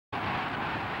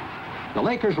The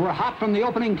Lakers were hot from the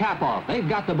opening tap-off. They've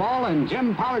got the ball, and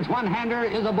Jim Pollard's one-hander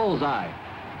is a bullseye.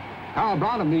 Carl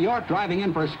Brown of New York driving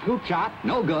in for a scoop shot.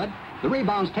 No good. The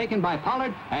rebound's taken by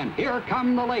Pollard, and here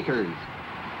come the Lakers.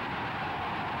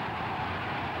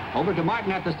 Over to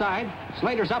Martin at the side.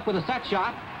 Slater's up with a set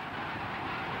shot.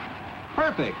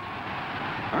 Perfect.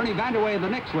 Ernie Vanderway of the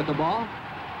Knicks with the ball.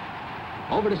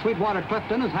 Over to Sweetwater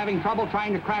Clifton, who's having trouble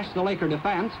trying to crash the Laker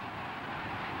defense.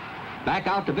 Back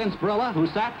out to Vince Barilla, who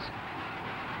sets.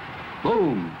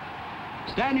 Boom.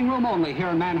 Standing room only here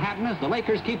in Manhattan as the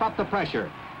Lakers keep up the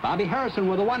pressure. Bobby Harrison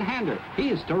with a one-hander.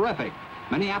 He's terrific.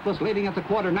 Minneapolis leading at the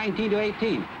quarter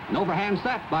 19-18. An overhand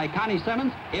set by Connie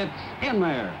Simmons. It's in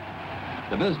there.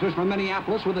 The visitors from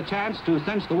Minneapolis with a chance to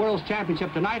cinch the World's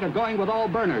Championship tonight are going with all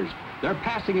burners. They're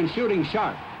passing and shooting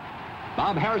sharp.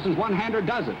 Bob Harrison's one-hander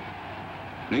does it.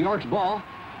 New York's ball.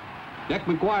 Dick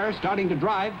McGuire starting to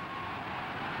drive.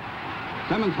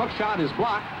 Simmons' hook shot is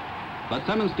blocked, but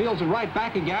Simmons steals it right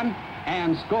back again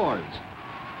and scores.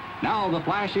 Now the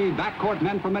flashy backcourt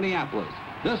men from Minneapolis.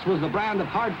 This was the brand of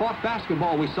hard-fought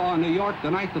basketball we saw in New York the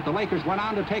night that the Lakers went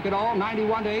on to take it all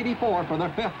 91-84 for their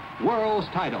 5th World's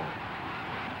title.